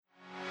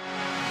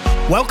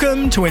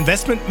Welcome to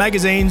Investment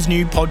Magazine's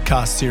new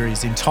podcast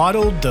series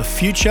entitled The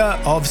Future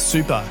of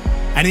Super,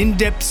 an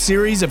in-depth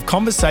series of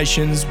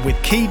conversations with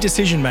key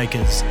decision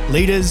makers,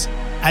 leaders,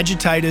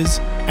 agitators,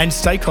 and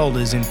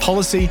stakeholders in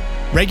policy,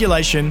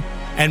 regulation,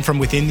 and from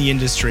within the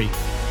industry.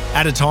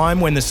 At a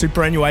time when the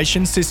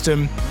superannuation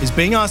system is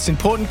being asked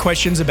important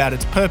questions about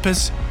its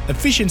purpose,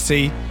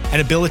 efficiency,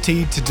 and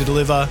ability to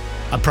deliver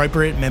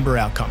appropriate member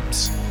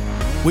outcomes.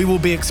 We will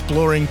be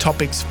exploring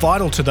topics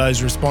vital to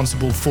those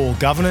responsible for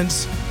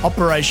governance,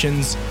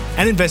 operations,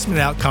 and investment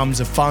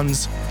outcomes of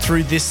funds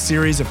through this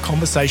series of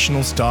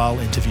conversational style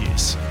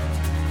interviews.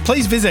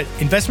 Please visit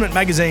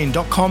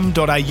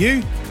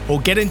investmentmagazine.com.au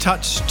or get in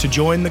touch to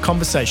join the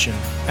conversation.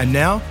 And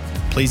now,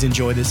 please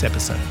enjoy this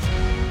episode.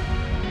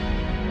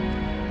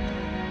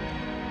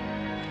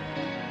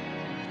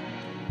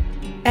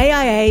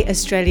 AIA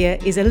Australia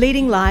is a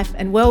leading life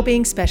and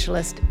wellbeing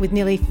specialist with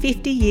nearly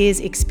 50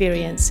 years'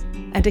 experience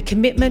and a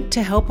commitment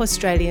to help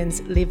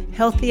Australians live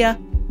healthier,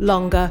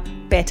 longer,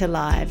 better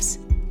lives.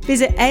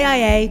 Visit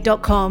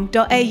aia.com.au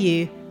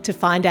to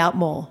find out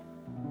more.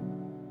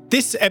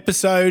 This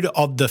episode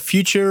of The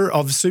Future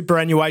of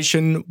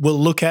Superannuation will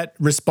look at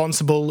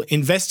responsible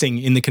investing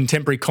in the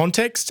contemporary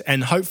context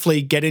and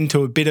hopefully get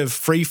into a bit of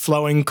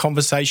free-flowing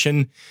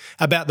conversation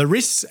about the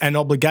risks and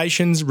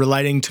obligations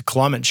relating to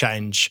climate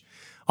change.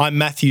 I'm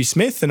Matthew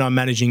Smith and I'm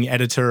Managing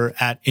Editor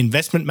at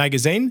Investment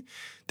Magazine.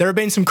 There have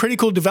been some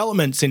critical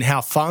developments in how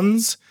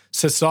funds,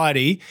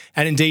 society,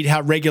 and indeed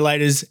how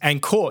regulators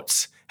and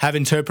courts have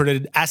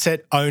interpreted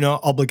asset owner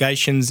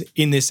obligations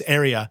in this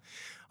area.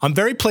 I'm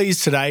very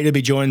pleased today to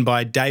be joined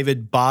by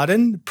David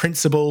Barnden,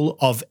 Principal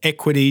of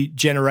Equity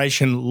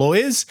Generation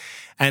Lawyers,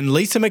 and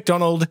Liza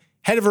McDonald,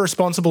 Head of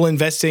Responsible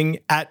Investing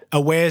at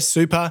Aware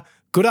Super.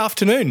 Good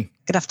afternoon.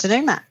 Good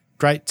afternoon, Matt.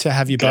 Great to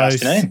have you both.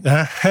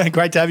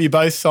 Great to have you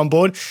both on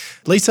board.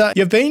 Liza,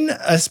 you've been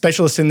a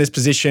specialist in this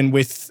position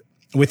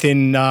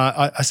within,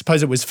 I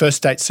suppose it was First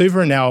State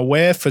Super and now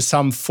Aware for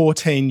some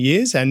 14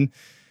 years. And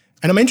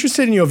I'm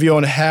interested in your view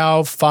on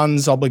how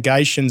funds,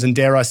 obligations, and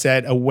dare I say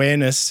it,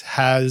 awareness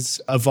has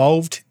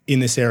evolved in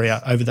this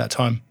area over that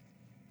time.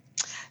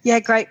 Yeah,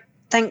 great.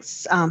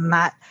 Thanks,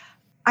 Matt.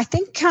 I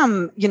think,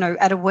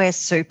 at Aware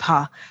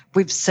Super,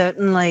 we've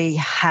certainly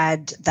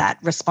had that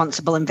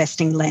responsible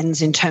investing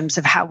lens in terms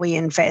of how we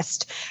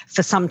invest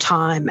for some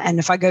time. And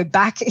if I go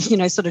back,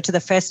 sort of to the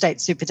First State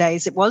Super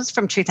days, it was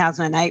from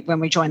 2008 when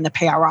we joined the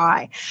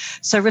PRI.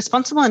 So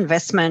responsible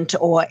investment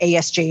or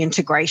ESG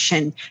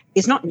integration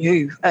is not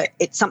new.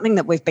 It's something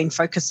that we've been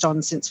focused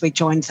on since we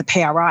joined the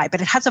PRI,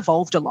 but it has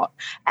evolved a lot.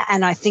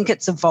 And I think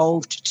it's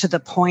evolved to the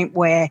point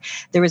where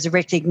there is a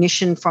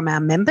recognition from our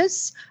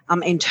members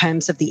in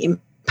terms of the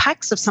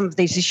impacts of some of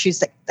these issues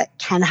that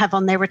can have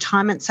on their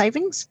retirement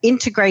savings.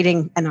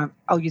 Integrating, and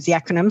I'll use the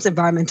acronyms,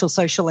 environmental,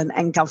 social,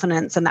 and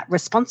governance, and that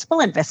responsible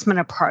investment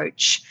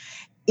approach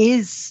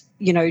is,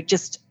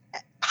 just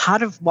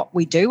part of what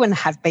we do and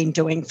have been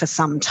doing for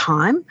some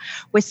time.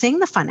 We're seeing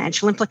the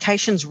financial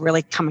implications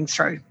really coming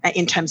through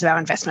in terms of our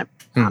investment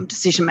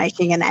decision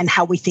making and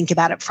how we think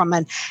about it from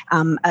an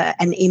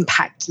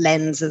impact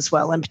lens as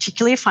well, and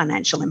particularly a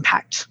financial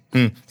impact.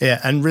 Yeah,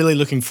 and really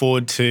looking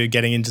forward to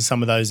getting into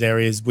some of those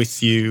areas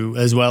with you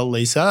as well,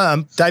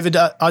 Liza. David,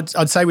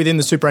 I'd say within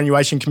the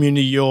superannuation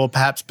community, you're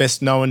perhaps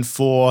best known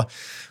for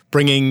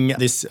bringing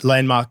this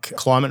landmark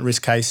climate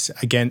risk case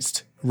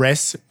against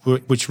RES,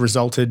 which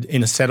resulted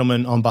in a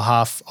settlement on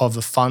behalf of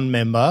a fund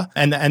member.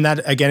 And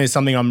that, again, is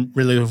something I'm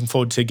really looking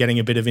forward to getting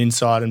a bit of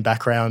insight and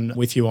background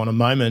with you on a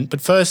moment. But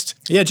first,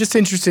 just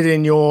interested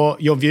in your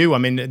view. I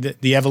mean,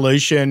 the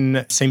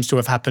evolution seems to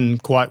have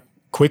happened quite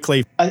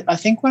quickly. I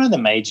think one of the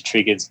major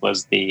triggers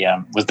was the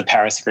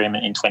Paris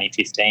Agreement in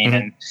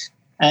 2015.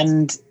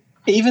 And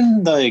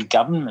even though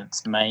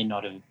governments may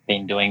not have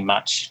been doing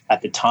much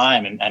at the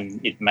time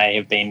and it may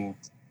have been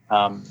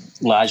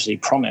largely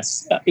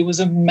promise, it was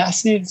a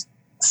massive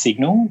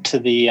signal to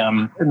the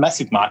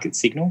massive market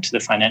signal to the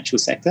financial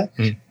sector,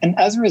 and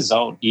as a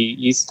result,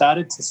 you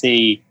started to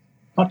see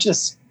not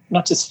just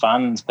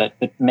funds, but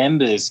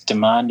members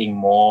demanding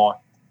more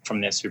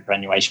from their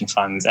superannuation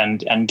funds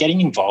and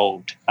getting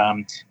involved,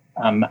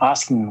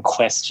 asking them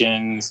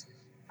questions,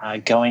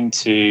 going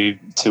to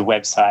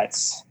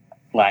websites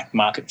like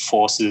Market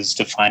Forces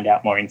to find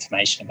out more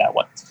information about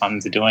what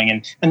funds are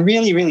doing, and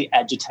really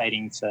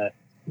agitating for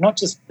not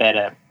just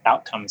better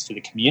outcomes for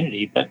the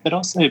community, but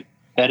also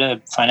better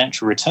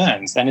financial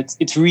returns. And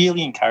it's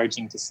really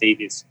encouraging to see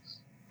this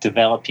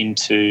develop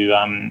into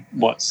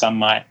what some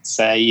might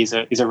say is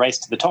a race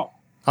to the top.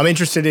 I'm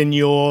interested in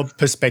your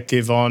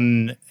perspective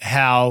on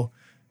how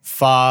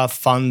far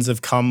funds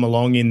have come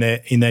along in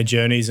their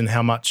journeys and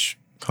how much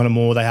kind of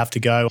more they have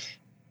to go.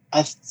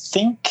 I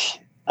think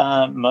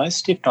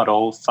most, if not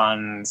all,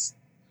 funds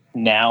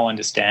now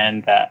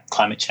understand that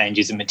climate change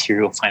is a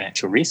material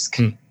financial risk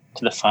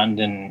to the fund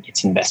and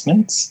its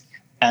investments,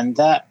 and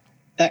that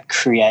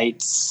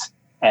creates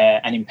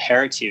an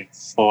imperative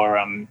for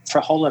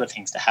a whole lot of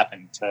things to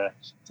happen, for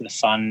the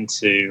fund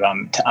to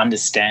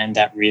understand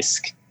that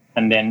risk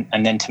and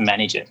then to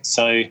manage it.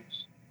 So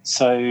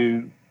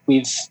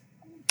we've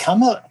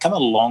come a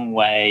long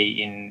way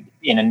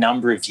in a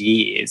number of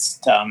years,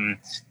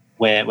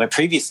 where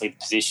previously the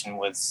position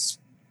was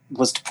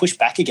to push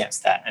back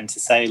against that and to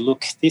say,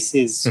 look, this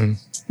is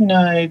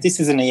this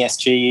is an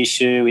ESG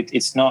issue.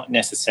 It's not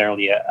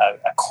necessarily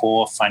a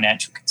core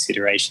financial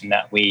consideration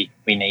that we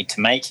need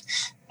to make,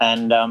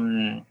 and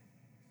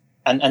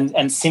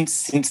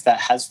since that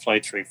has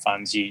flowed through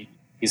funds, you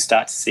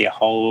start to see a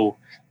whole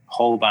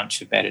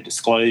bunch of better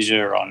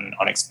disclosure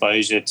on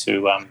exposure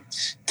to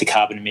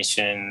carbon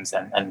emissions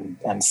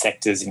and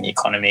sectors in the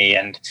economy,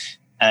 and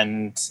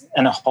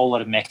a whole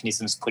lot of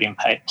mechanisms put in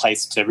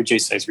place to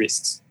reduce those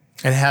risks.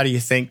 And how do you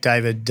think,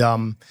 David,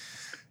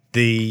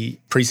 the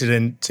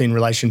precedent in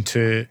relation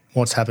to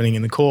what's happening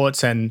in the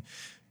courts, and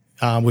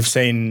we've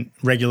seen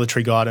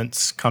regulatory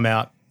guidance come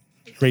out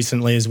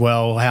recently as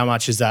well, how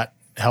much is that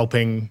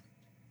helping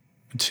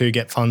to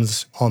get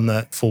funds on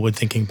the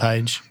forward-thinking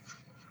page?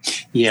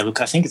 Yeah,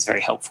 look, I think it's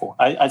very helpful.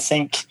 I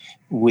think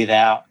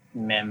without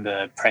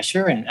member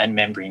pressure and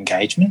member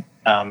engagement,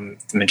 the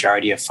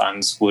majority of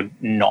funds would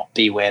not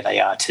be where they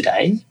are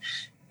today.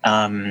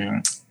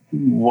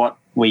 What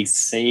we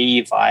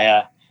see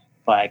via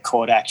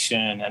court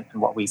action and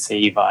what we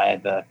see via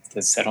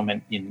the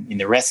settlement in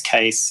the rest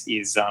case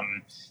is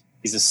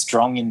a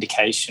strong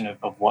indication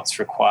of what's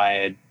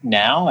required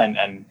now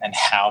and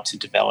how to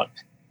develop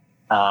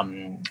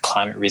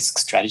climate risk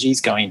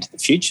strategies going into the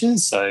future.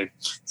 So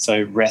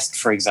REST,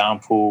 for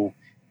example,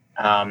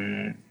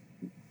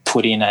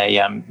 put in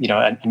a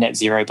net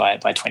zero by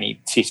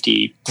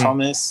 2050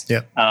 promise.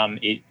 Yep.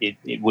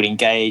 It would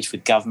engage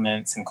with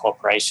governments and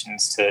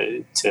corporations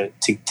to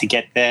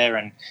get there,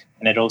 and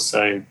it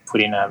also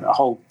put in a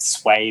whole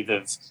swathe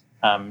of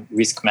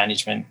risk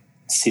management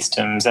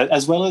systems,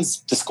 as well as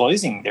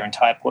disclosing their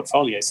entire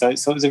portfolio. So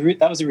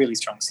that was a really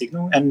strong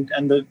signal, and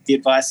the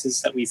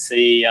advices that we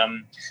see,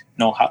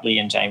 Noel Hutley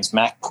and James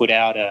Mack put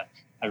out are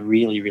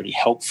really, really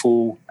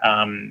helpful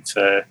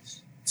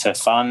for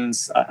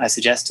funds, I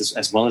suggest,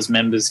 as well as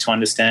members to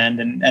understand,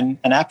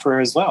 and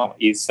APRA as well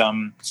is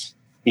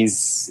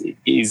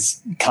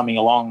coming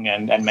along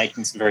and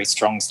making some very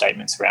strong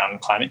statements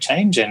around climate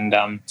change,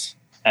 and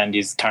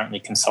is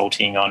currently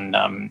consulting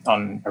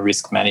on a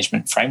risk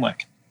management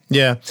framework.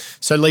 Yeah.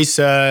 So,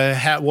 Lisa,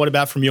 what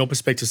about from your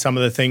perspective some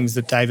of the things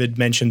that David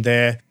mentioned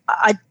there?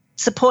 I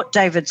support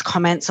David's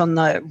comments on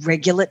the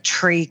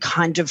regulatory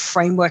kind of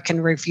framework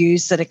and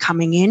reviews that are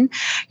coming in,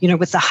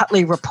 with the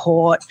Hutley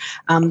report,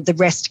 the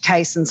REST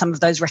case and some of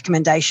those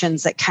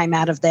recommendations that came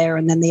out of there,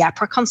 and then the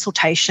APRA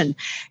consultation.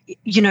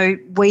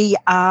 We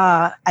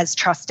are, as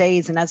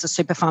trustees and as a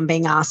super fund,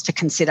 being asked to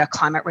consider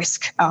climate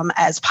risk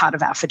as part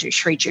of our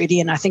fiduciary duty.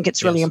 And I think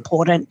it's really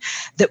important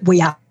that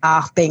we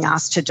are being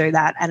asked to do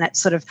that. And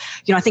it's sort of,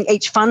 I think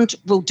each fund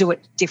will do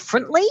it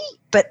differently,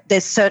 but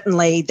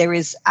there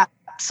is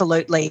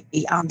absolutely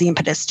the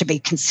impetus to be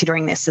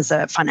considering this as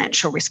a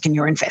financial risk in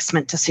your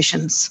investment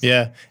decisions.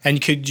 Yeah. And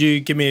could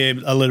you give me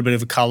a little bit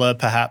of a colour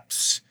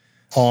perhaps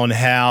on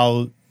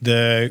how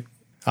the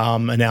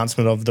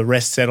announcement of the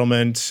REST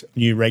settlement,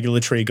 new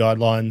regulatory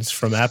guidelines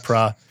from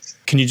APRA,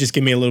 can you just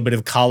give me a little bit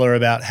of colour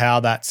about how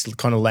that's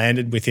kind of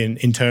landed within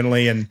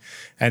internally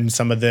and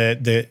some of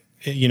the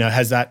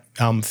has that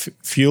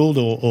fueled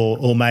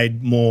or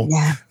made more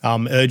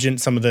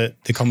urgent some of the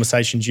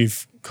conversations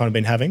you've kind of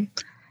been having?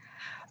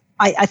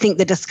 I think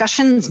the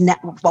discussions now,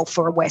 well,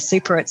 for Aware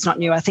Super, it's not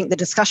new. I think the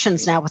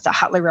discussions now with the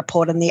Hutley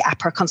report and the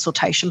APRA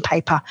consultation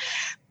paper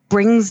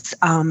brings,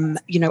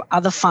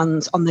 other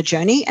funds on the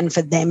journey, and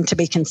for them to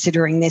be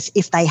considering this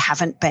if they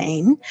haven't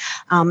been.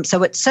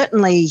 So it's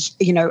certainly,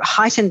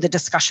 heightened the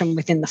discussion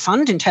within the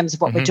fund in terms of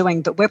what we're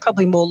doing, but we're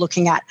probably more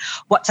looking at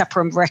what's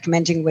APRA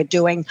recommending we're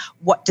doing,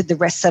 what did the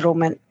REST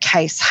settlement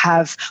case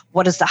have,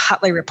 what does the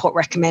Hutley report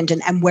recommend,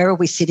 and where are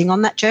we sitting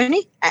on that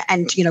journey?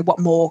 And, what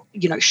more,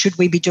 should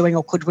we be doing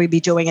or could we be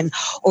doing,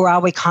 or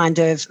are we kind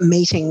of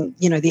meeting,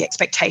 the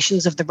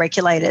expectations of the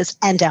regulators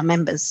and our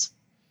members?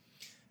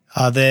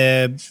 Are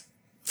there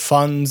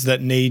funds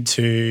that need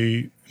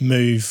to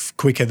move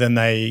quicker than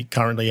they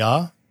currently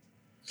are?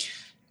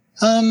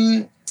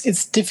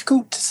 It's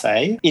difficult to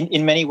say.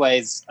 In many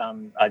ways,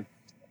 I'm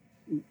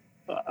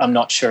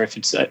not sure if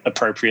it's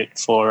appropriate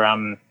for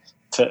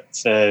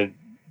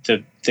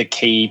the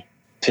key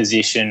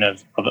position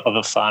of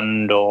a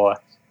fund or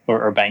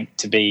a bank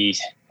to be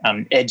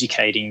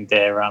educating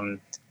their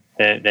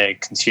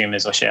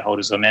consumers or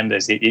shareholders or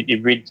members.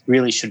 It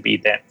really should be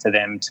there for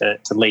them to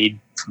lead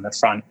from the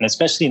front, and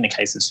especially in the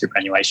case of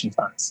superannuation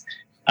funds.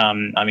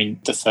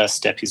 The first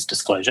step is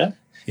disclosure.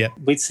 Yeah,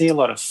 we see a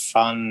lot of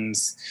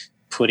funds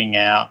putting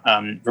out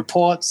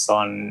reports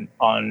on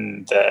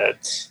the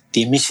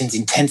emissions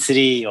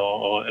intensity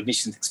or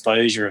emissions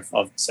exposure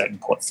of certain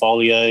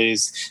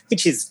portfolios,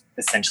 which is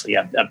essentially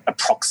a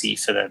proxy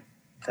for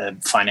the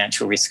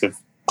financial risk of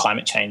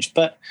climate change.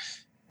 But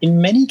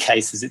in many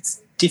cases,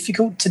 it's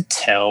difficult to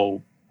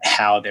tell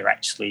how they're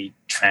actually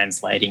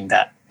translating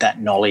that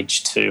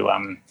knowledge to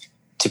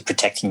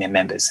protecting their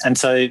members. And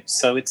so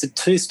it's a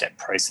two-step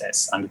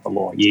process under the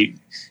law. You,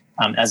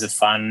 as a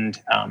fund,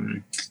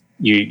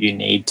 you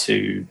need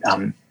to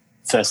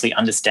firstly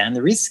understand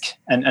the risk,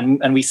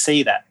 and we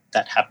see that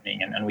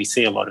happening, and we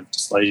see a lot of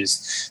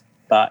disclosures.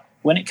 But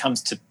when it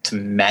comes to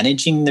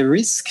managing the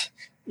risk,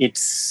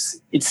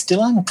 it's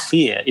still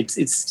unclear.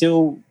 It's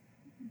still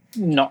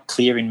not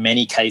clear in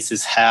many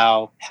cases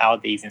how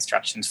these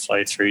instructions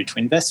flow through to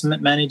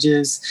investment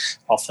managers.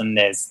 Often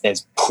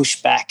there's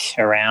pushback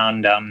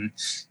around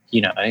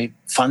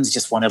funds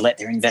just want to let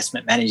their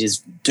investment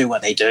managers do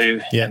what they do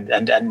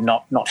and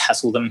not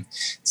hassle them.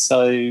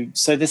 So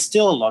there's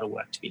still a lot of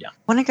work to be done.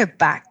 I want to go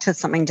back to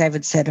something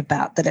David said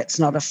about that it's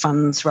not a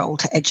fund's role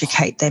to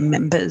educate their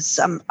members.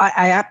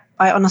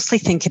 I honestly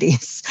think it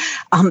is.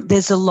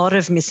 There's a lot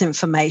of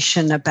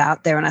misinformation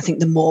about there, and I think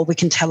the more we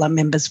can tell our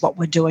members what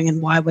we're doing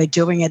and why we're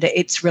doing it,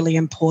 it's really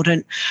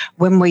important.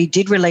 When we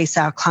did release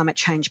our climate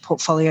change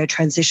portfolio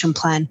transition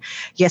plan,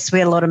 yes, we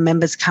had a lot of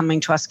members coming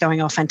to us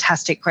going, "Oh,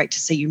 fantastic, great to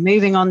see you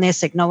moving on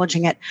this,"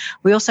 acknowledging it.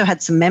 We also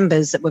had some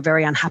members that were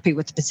very unhappy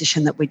with the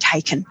position that we'd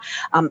taken.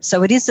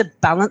 So it is a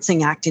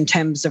balancing act in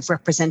terms of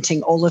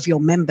representing all of your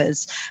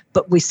members,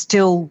 but we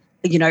still,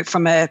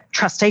 from a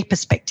trustee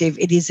perspective,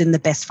 it is in the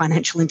best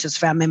financial interest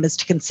for our members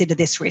to consider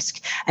this risk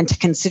and to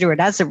consider it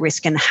as a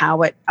risk and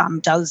how it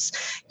does,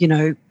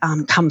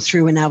 come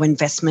through in our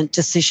investment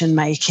decision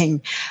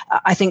making.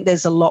 I think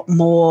there's a lot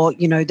more,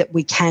 that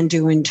we can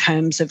do in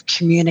terms of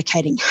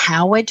communicating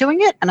how we're doing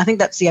it. And I think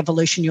that's the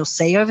evolution you'll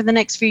see over the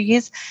next few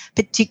years,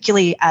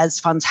 particularly as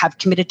funds have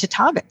committed to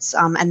targets,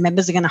 and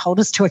members are going to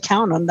hold us to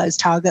account on those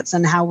targets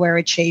and how we're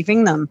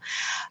achieving them.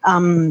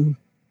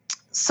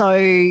 So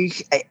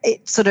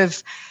it's sort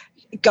of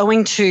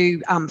going to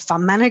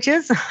fund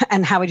managers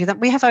and how we do that.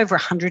 We have over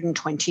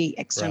 120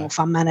 external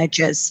fund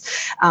managers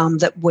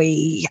that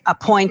we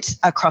appoint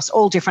across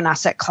all different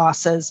asset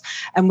classes,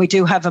 and we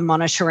do have a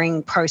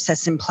monitoring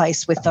process in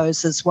place with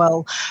those as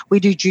well.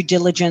 We do due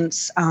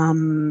diligence,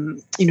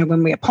 when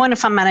we appoint a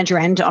fund manager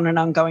and on an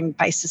ongoing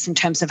basis in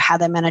terms of how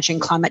they're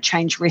managing climate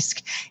change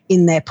risk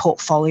in their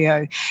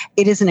portfolio.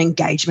 It is an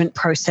engagement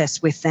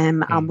process with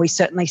them. We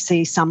certainly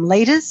see some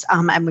leaders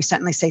and we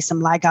certainly see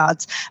some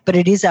laggards, but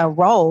it is our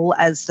role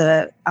as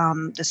the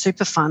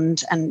super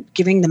fund and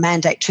giving the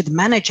mandate to the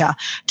manager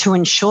to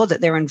ensure that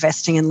they're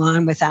investing in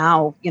line with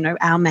our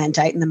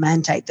mandate and the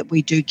mandate that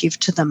we do give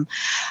to them.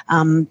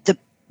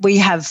 We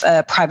have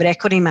a private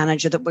equity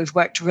manager that we've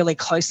worked really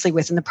closely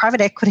with, and the private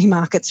equity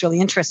market's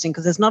really interesting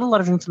because there's not a lot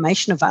of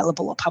information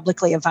available or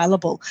publicly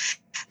available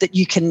that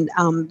you can,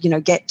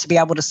 get to be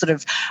able to sort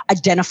of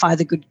identify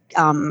the good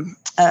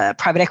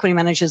private equity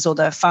managers or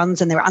the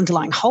funds and their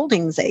underlying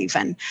holdings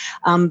even.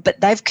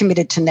 But they've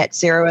committed to net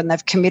zero and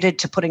they've committed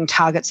to putting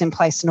targets in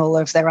place in all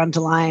of their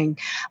underlying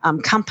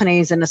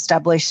companies and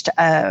established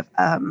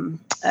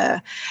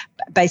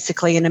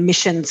basically an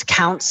emissions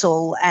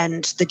council,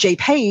 and the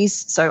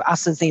GPs, so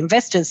us as the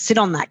investors, sit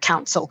on that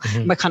council.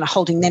 And we're kind of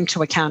holding them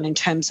to account in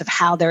terms of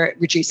how they're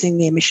reducing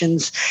the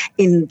emissions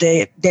in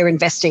their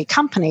investee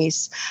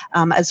companies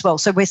as well.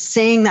 So we're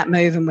seeing that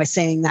move and we're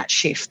seeing that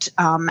shift.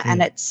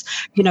 And it's,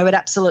 it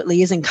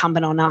absolutely is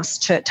incumbent on us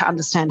to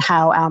understand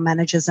how our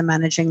managers are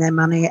managing their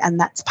money, and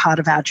that's part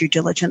of our due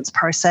diligence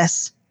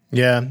process.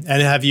 Yeah.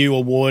 And have you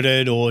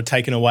awarded or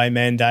taken away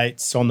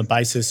mandates on the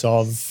basis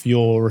of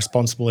your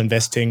responsible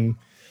investing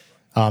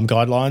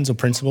guidelines or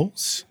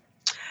principles?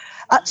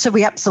 So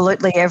we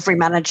absolutely, every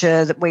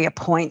manager that we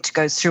appoint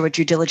goes through a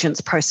due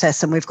diligence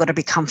process, and we've got to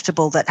be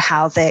comfortable that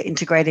how they're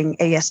integrating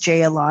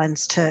ESG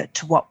aligns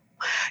to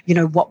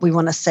what we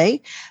want to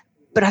see.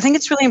 But I think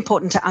it's really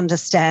important to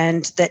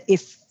understand that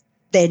if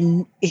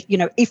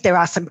there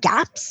are some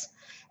gaps,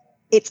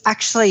 it's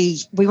actually,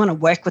 we want to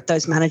work with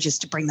those managers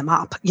to bring them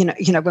up.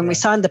 When we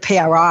signed the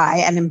PRI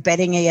and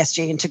embedding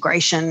ESG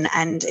integration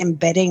and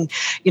embedding,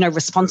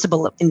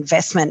 responsible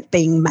investment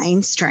being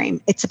mainstream,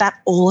 it's about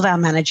all of our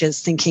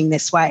managers thinking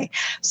this way.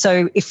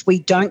 So if we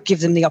don't give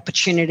them the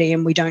opportunity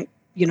and we don't,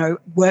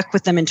 work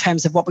with them in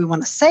terms of what we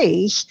want to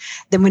see,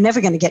 then we're never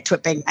going to get to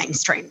it being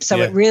mainstream. So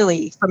it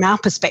really, from our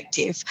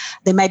perspective,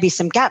 there may be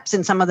some gaps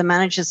in some of the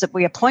managers that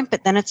we appoint,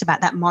 but then it's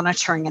about that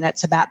monitoring and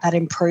it's about that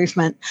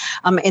improvement.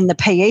 In the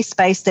PE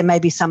space, there may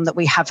be some that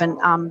we haven't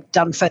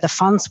done further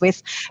funds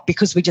with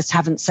because we just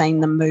haven't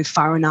seen them move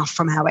far enough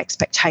from our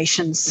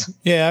expectations.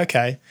 Yeah,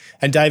 okay.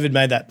 And David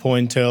made that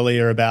point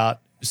earlier about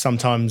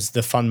sometimes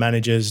the fund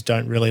managers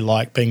don't really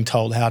like being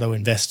told how to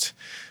invest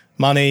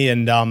money,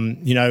 and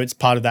it's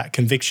part of that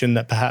conviction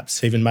that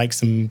perhaps even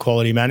makes them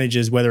quality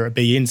managers, whether it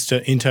be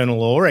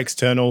internal or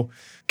external.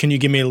 Can you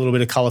give me a little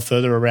bit of colour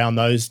further around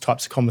those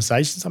types of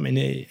conversations? I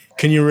mean,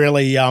 can you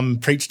really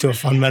preach to a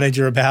fund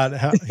manager about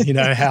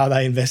how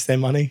they invest their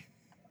money?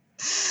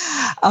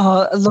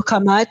 Oh, look, I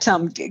might,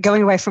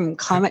 going away from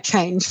climate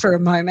change for a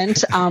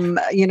moment,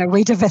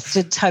 we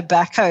divested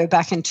tobacco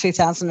back in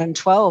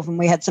 2012, and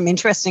we had some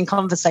interesting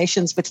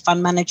conversations with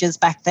fund managers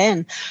back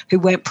then who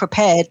weren't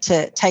prepared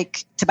to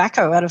take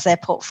tobacco out of their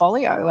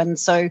portfolio. And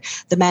so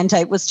the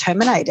mandate was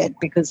terminated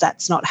because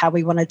that's not how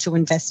we wanted to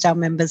invest our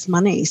members'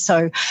 money.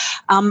 So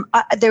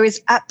there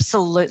is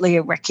absolutely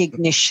a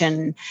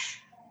recognition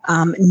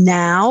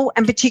now,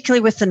 and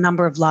particularly with the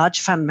number of large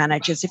fund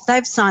managers, if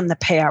they've signed the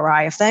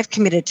PRI, if they've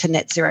committed to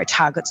net zero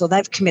targets or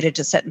they've committed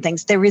to certain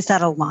things, there is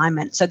that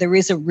alignment. So there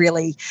is a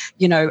really,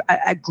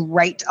 a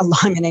great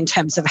alignment in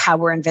terms of how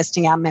we're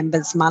investing our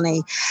members'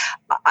 money.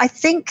 I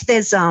think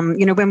there's,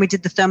 when we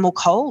did the thermal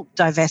coal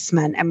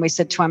divestment and we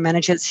said to our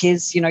managers,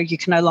 here's, you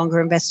can no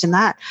longer invest in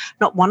that.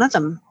 Not one of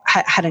them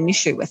had an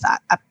issue with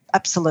that.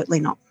 Absolutely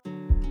not.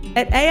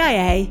 At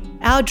AIA,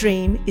 our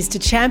dream is to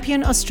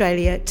champion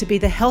Australia to be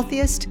the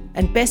healthiest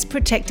and best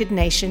protected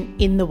nation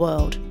in the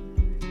world.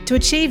 To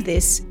achieve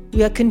this,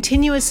 we are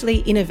continuously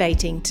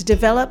innovating to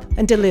develop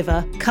and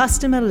deliver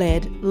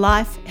customer-led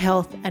life,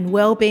 health and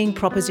well-being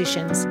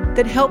propositions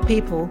that help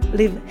people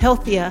live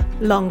healthier,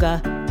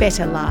 longer,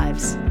 better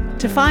lives.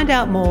 To find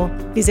out more,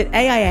 visit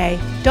aia.com.au.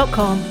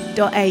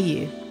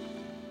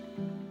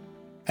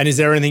 And is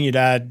there anything you'd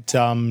add,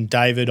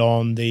 David,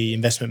 on the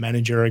investment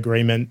manager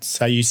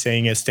agreements? Are you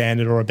seeing a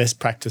standard or a best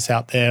practice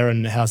out there,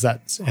 and how's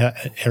that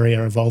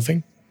area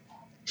evolving?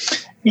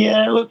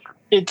 Yeah, look,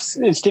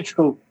 it's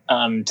difficult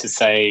to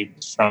say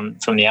from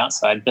the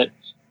outside, but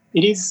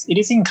it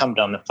is incumbent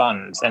on the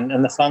funds,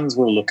 and the funds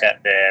will look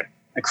at their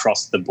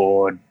across the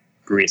board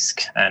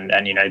risk, and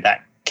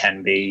that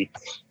can be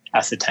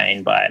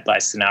ascertained by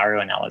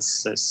scenario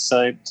analysis.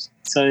 So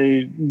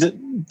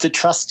the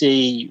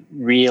trustee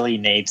really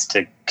needs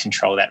to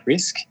control that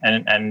risk,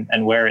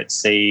 and where it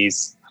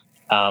sees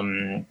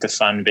the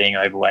fund being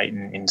overweight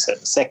in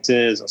certain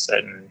sectors or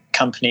certain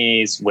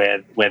companies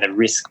where the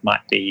risk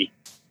might be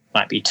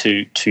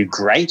too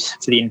great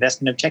for the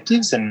investment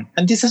objectives, and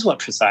this is what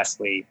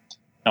precisely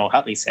Noel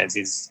Hutley says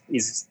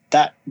is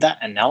that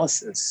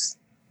analysis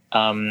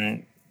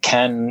can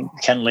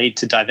lead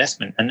to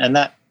divestment, and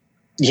that.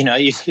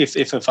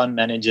 If a fund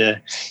manager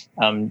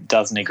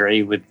doesn't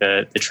agree with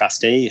the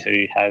trustee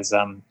who has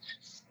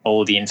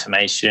all the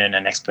information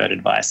and expert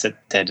advice at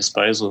their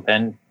disposal,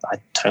 then I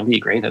totally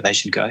agree that they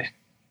should go.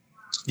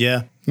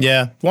 Yeah.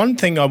 One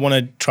thing I want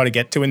to try to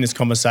get to in this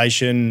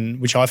conversation,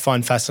 which I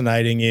find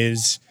fascinating,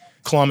 is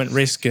climate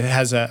risk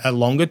has a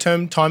longer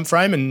term time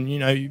frame, and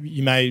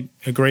you may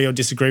agree or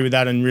disagree with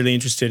that, and really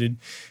interested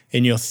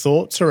in your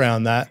thoughts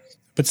around that.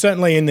 But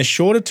certainly in the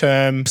shorter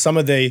term, some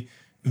of the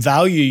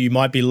value you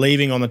might be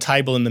leaving on the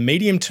table in the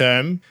medium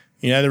term,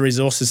 the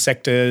resources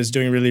sector is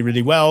doing really,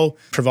 really well,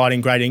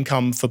 providing great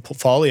income for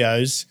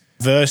portfolios,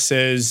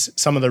 versus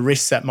some of the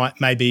risks that might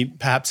maybe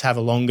perhaps have a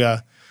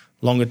longer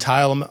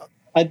tail.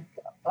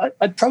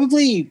 I'd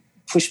probably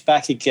push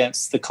back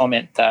against the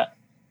comment that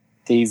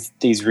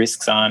these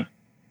risks aren't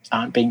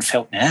being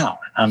felt now.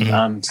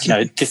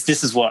 This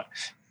is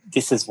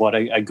what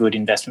a good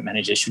investment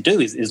manager should do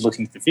is look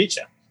into the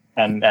future.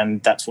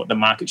 And that's what the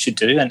market should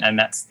do, and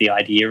that's the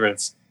idea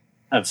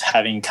of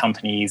having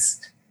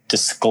companies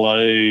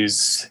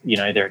disclose,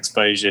 their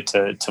exposure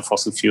to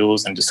fossil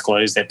fuels and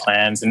disclose their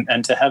plans,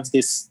 and to have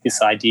this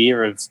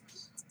idea of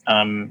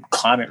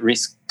climate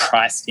risk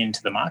priced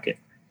into the market.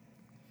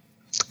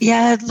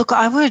 Yeah, look,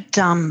 I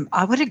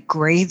would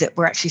agree that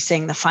we're actually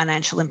seeing the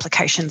financial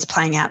implications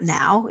playing out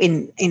now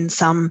in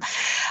some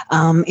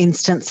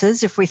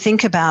instances. If we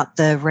think about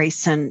the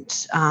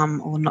recent,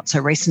 or not so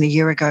recent, a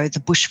year ago, the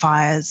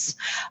bushfires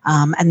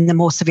and the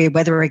more severe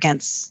weather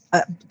events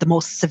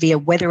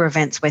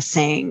we're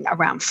seeing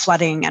around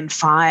flooding and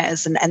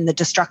fires and the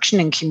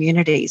destruction in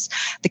communities,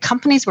 the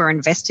companies we're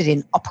invested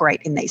in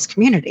operate in these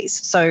communities.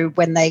 So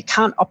when they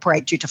can't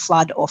operate due to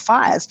flood or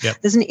fires,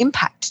 there's an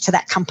impact to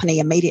that company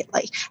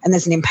immediately, and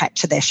there's an impact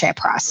to their share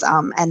price.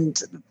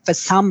 And for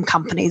some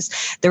companies,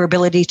 their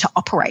ability to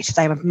operate,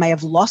 they may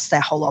have lost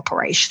their whole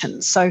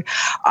operation. So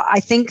I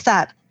think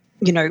that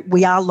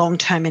we are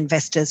long-term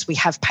investors. We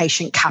have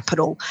patient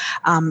capital,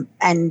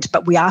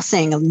 but we are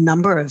seeing a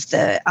number of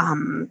the,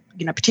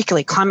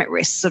 particularly climate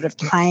risks sort of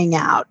playing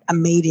out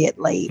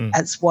immediately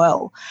as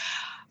well.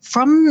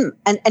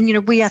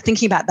 We are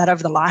thinking about that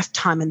over the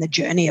lifetime and the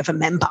journey of a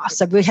member.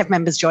 So we have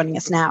members joining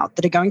us now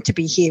that are going to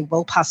be here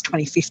well past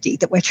 2050,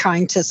 that we're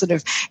trying to sort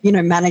of,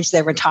 manage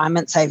their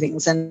retirement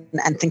savings and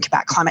think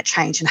about climate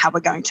change and how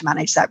we're going to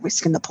manage that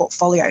risk in the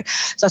portfolio.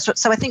 So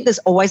I think there's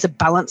always a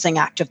balancing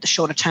act of the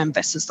shorter term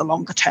versus the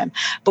longer term.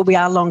 But we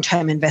are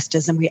long-term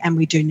investors, and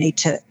we do need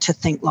to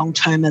think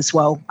long-term as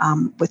well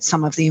with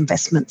some of the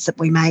investments that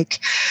we make.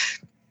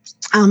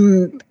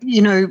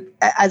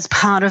 As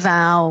part of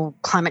our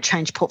climate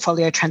change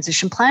portfolio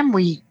transition plan,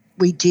 we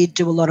did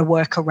do a lot of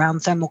work around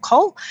thermal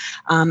coal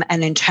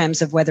and in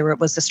terms of whether it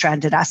was a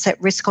stranded asset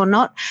risk or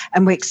not.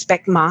 And we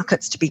expect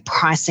markets to be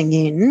pricing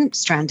in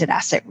stranded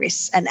asset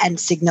risks and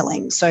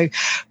signalling. So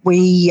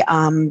we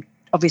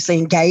obviously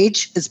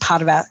engage as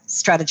part of our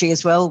strategy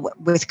as well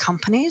with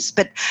companies,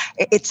 but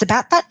it's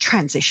about that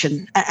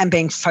transition and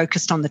being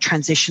focused on the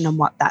transition and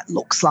what that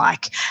looks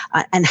like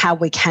and how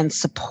we can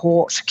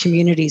support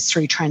communities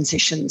through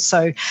transition.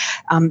 So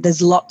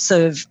there's lots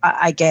of,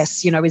 I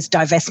guess, is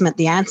divestment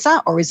the answer,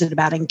 or is it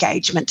about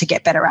engagement to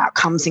get better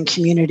outcomes in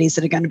communities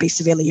that are going to be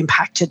severely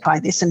impacted by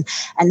this, and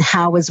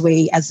how as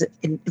we as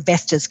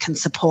investors can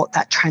support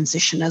that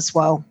transition as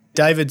well.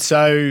 David,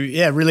 so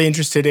really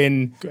interested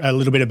in a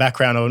little bit of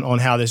background on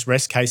how this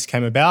REST case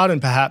came about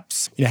and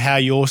perhaps how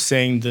you're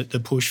seeing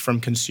the push from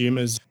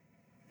consumers.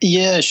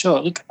 Yeah,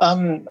 sure. Look,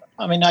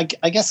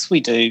 I guess we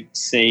do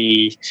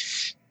see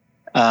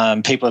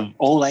people of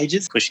all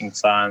ages pushing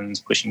funds,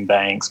 pushing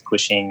banks,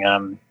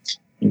 pushing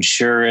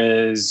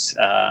insurers,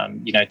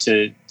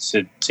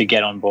 to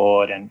get on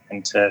board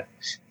and to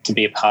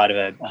be a part of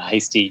a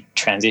hasty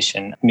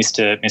transition.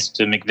 Mr.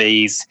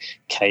 McVeigh's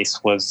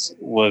case was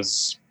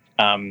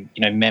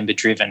member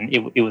driven.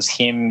 It was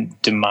him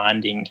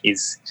demanding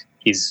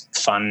his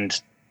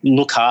fund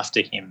look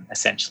after him,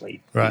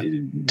 essentially, right.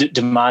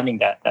 Demanding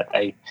that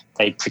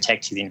they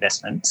protect his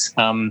investments,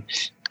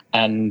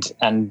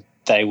 and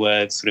they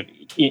were sort of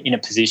in a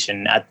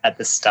position at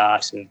the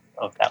start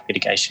of that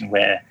litigation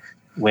where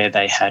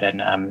they had an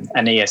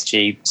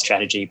ESG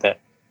strategy, but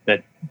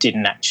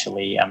didn't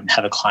actually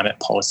have a climate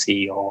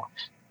policy or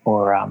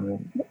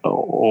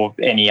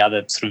any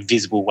other sort of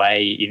visible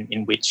way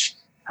in which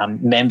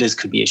members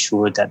could be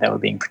assured that they were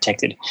being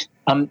protected.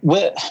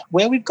 Where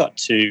we've got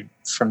to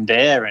from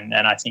there, and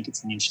I think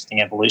it's an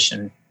interesting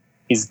evolution,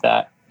 is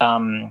that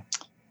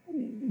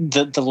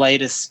the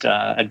latest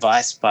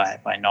advice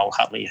by Noel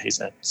Hutley,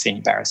 who's a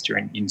senior barrister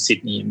in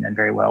Sydney and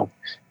very well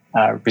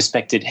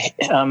respected,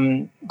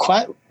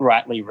 quite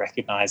rightly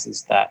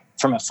recognises that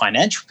from a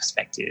financial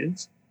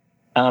perspective,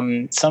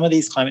 some of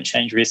these climate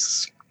change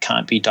risks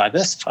can't be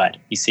diversified.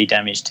 You see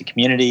damage to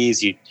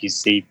communities, you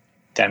see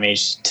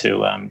damage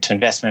to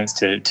investments,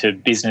 to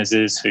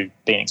businesses who've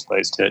been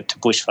exposed to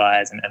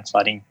bushfires and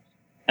flooding.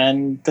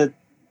 And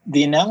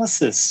the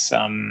analysis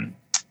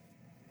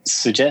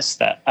suggests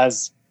that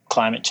as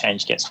climate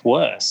change gets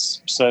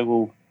worse, so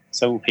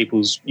will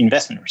people's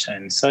investment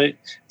returns.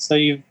 So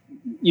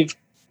you've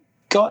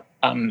got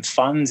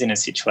funds in a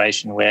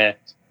situation where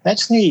they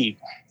actually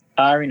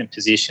are in a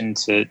position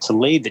to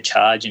lead the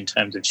charge in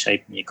terms of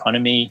shaping the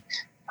economy,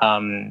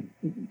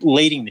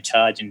 leading the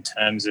charge in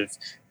terms of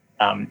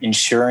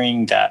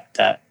ensuring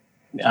that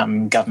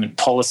government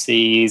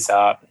policies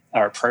are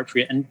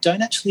appropriate and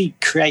don't actually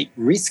create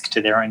risk to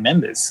their own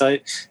members. So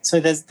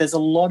there's a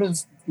lot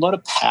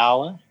of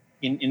power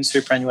in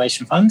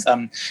superannuation funds.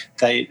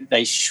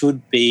 They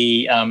should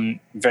be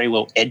very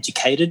well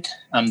educated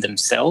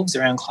themselves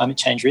around climate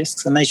change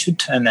risks, and they should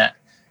turn that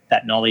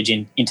knowledge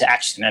into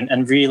action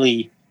and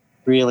really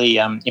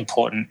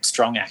important,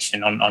 strong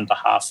action on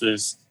behalf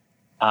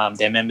of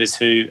their members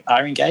who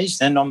are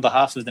engaged and on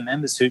behalf of the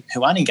members who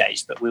aren't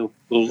engaged but will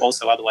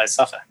also otherwise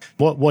suffer.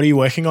 What are you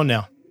working on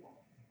now?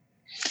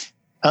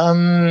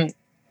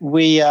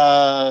 We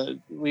are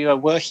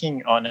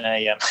working on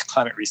a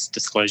climate risk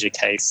disclosure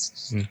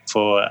case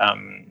for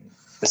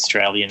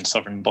Australian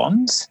sovereign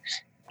bonds.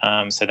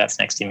 So that's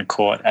next in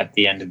court at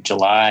the end of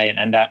July,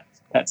 and that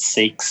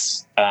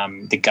seeks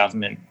the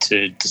government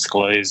to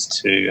disclose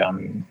to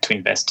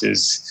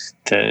investors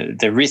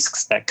the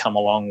risks that come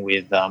along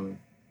with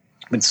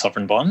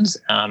sovereign bonds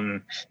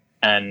and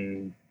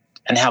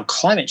how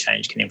climate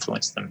change can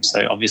influence them.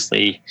 So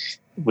obviously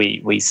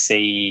we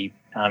see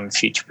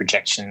future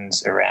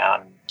projections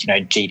around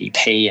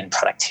GDP and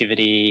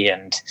productivity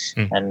and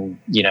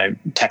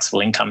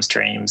taxable income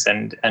streams,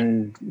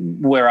 and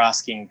we're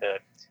asking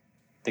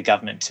the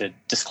government to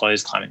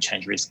disclose climate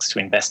change risks to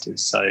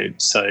investors.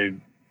 So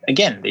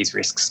again, these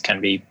risks can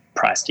be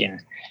priced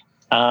in.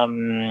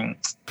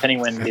 Depending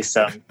when this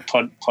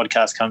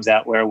podcast comes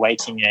out, we're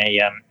awaiting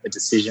a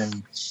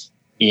decision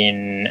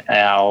in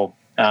our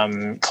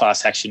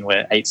class action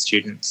where 8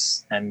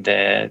 students and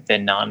their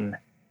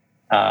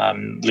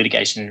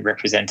litigation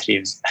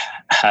representatives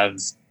have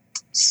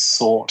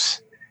sought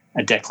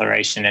a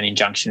declaration and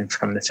injunction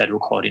from the federal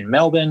court in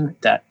Melbourne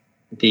that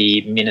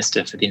the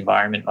Minister for the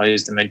Environment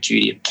owes them a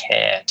duty of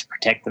care to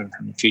protect them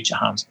from the future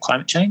harms of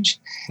climate change.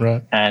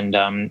 Right. And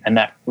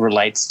that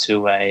relates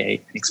to an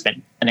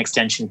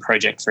extension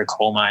project for a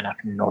coal mine up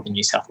in northern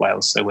New South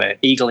Wales. So we're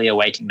eagerly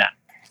awaiting that.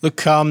 Look,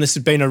 this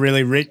has been a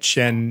really rich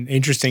and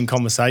interesting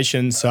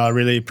conversation. So I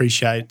really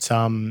appreciate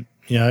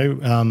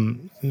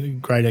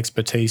great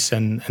expertise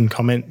and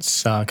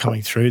comments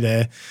coming through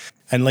there.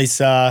 And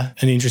Liza,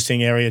 an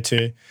interesting area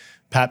to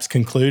perhaps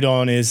conclude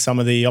on is some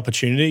of the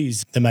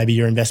opportunities that maybe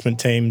your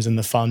investment teams and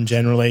the fund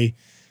generally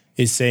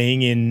is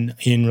seeing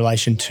in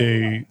relation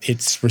to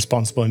its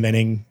responsible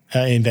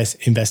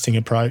investing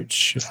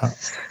approach.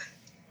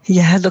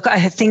 Yeah, look,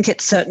 I think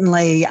it's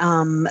certainly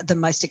the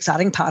most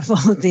exciting part of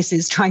all of this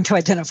is trying to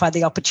identify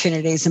the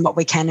opportunities and what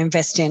we can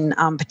invest in,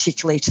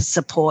 particularly to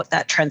support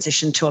that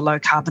transition to a low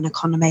carbon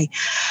economy.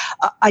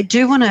 I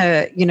do want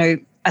to,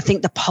 I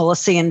think the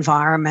policy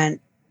environment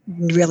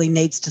really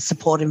needs to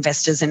support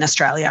investors in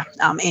Australia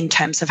in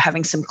terms of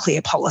having some clear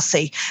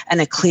policy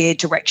and a clear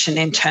direction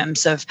in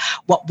terms of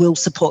what will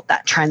support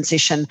that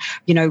transition.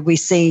 We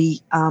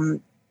see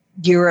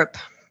Europe,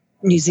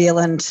 New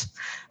Zealand,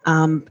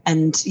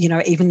 and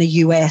even the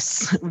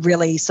US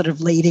really sort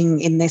of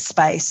leading in this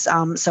space.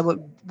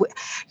 So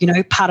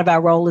part of our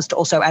role is to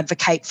also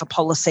advocate for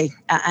policy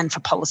and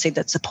for policy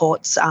that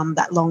supports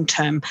that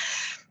long-term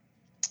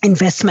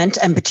investment,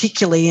 and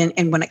particularly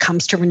in when it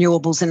comes to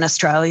renewables in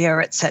Australia,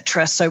 et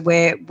cetera. So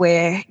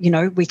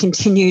we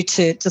continue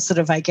to sort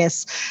of, I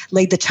guess,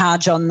 lead the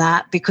charge on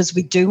that, because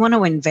we do want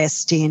to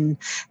invest in,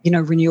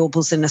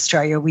 renewables in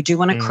Australia. We do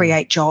want to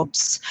create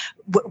jobs.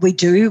 We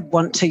do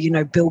want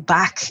to, build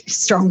back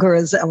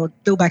stronger or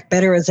build back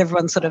better, as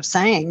everyone's sort of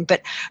saying.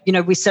 But,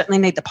 we certainly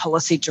need the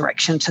policy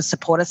direction to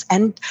support us.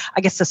 And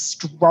I guess a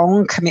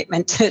strong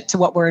commitment to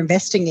what we're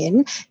investing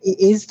in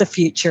is the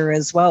future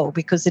as well,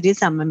 because it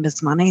is our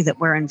members' money that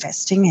we're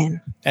investing in.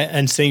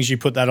 And seeing as you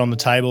put that on the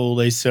table,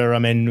 Lisa, I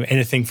mean,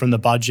 anything from the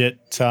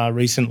budget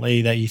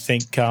recently that you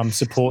think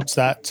supports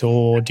that,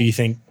 or where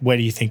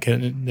do you think there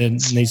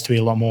needs to be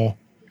a lot more?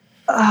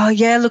 Oh,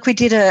 yeah, look, we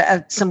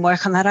did some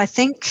work on that. I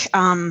think,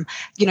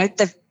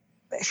 they've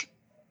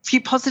few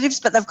positives,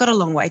 but they've got a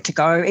long way to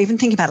go. Even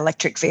think about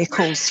electric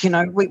vehicles,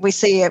 we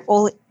see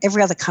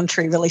every other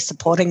country really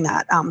supporting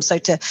that. So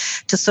to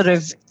sort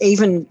of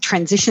even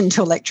transition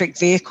to electric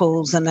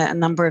vehicles and a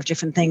number of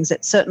different things,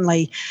 it's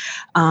certainly,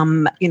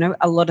 a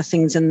lot of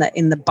things in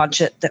the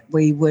budget that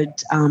we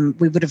would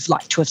have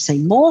liked to have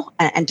seen more,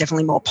 and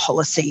definitely more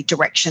policy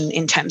direction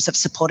in terms of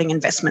supporting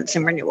investments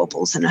in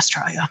renewables in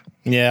Australia.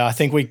 Yeah, I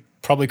think we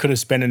probably could have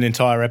spent an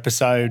entire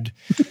episode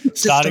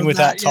starting with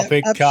that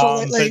topic. Yeah,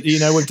 but,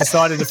 we've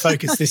decided to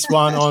focus this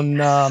one on,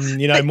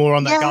 more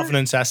on that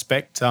governance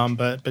aspect.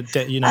 But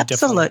absolutely.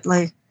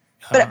 Definitely.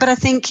 But I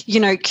think,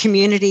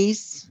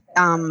 communities,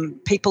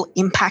 people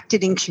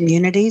impacted in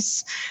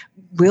communities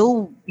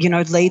will,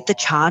 lead the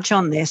charge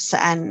on this.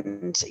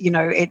 And,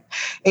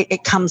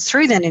 it comes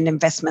through then in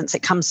investments.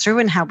 It comes through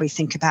in how we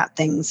think about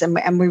things.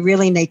 And we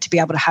really need to be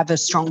able to have a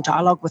strong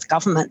dialogue with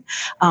government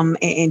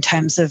in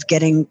terms of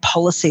getting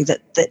policy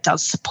that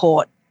does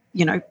support,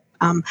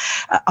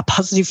 a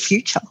positive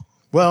future.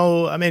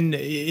 Well, I mean,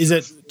 is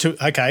it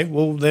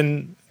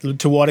then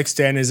to what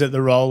extent is it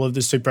the role of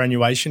the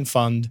superannuation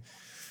fund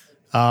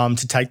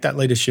to take that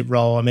leadership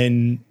role? I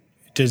mean,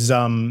 does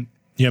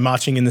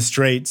marching in the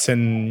streets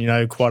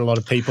and quite a lot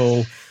of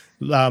people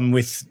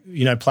with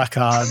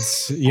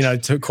placards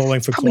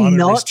calling for Probably climate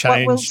not risk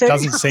change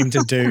doesn't seem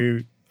to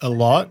do a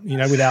lot,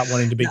 without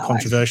wanting to be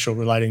controversial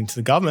relating to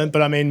the government.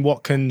 But I mean,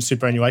 what can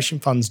superannuation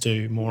funds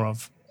do more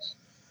of?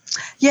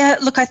 Yeah,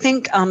 look, I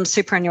think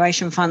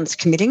superannuation funds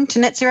committing to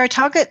net zero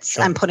targets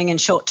and putting in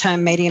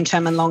short-term,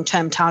 medium-term and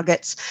long-term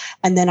targets.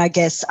 And then I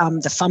guess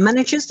the fund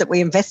managers that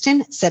we invest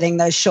in, setting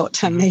those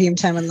short-term,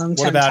 medium-term and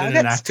long-term targets. What about in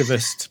an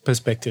activist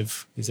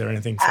perspective? Is there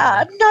anything for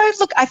No,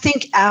 look, I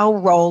think our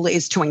role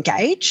is to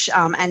engage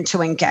and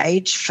to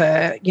engage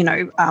for,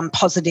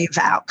 positive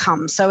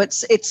outcomes. So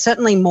it's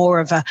certainly more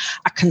of a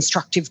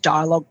constructive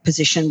dialogue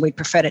position we'd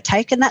prefer to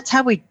take. And that's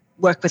how we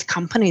work with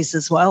companies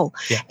as well,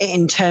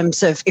 in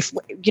terms of if,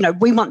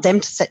 we want them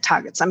to set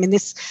targets. I mean,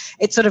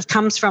 it sort of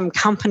comes from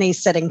companies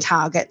setting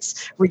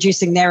targets,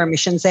 reducing their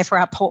emissions. Therefore,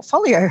 our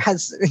portfolio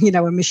has,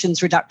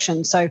 emissions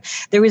reduction. So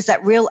there is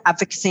that real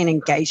advocacy and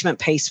engagement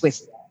piece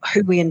with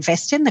who we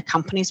invest in, the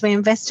companies we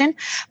invest in,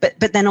 but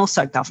then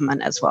also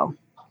government as well.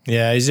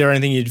 Yeah. Is there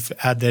anything you'd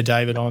add there,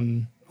 David,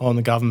 on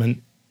the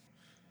government?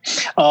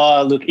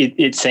 Oh, look,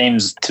 it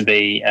seems to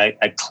be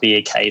a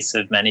clear case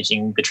of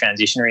managing the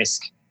transition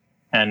risk.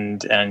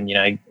 And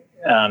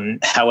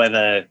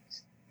however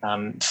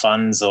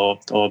funds or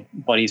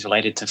bodies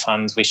related to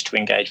funds wish to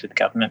engage with the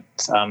government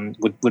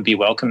would be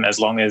welcome, as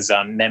long as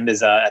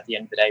members are at the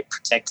end of the day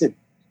protected.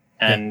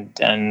 And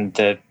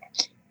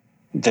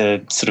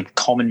the sort of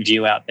common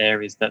view out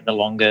there is that the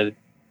longer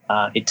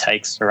it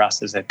takes for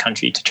us as a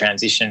country to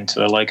transition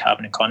to a low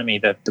carbon economy,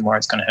 the more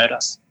it's going to hurt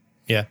us.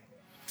 Yeah.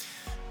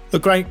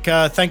 Look, great.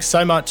 Thanks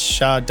so much,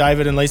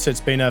 David and Lisa. It's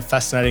been a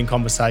fascinating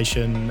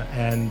conversation,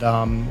 and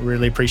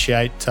really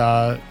appreciate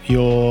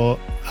your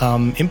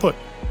input.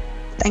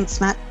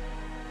 Thanks, Matt.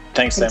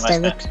 Thanks so much,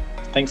 David. Matt.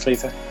 Thanks,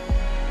 Lisa.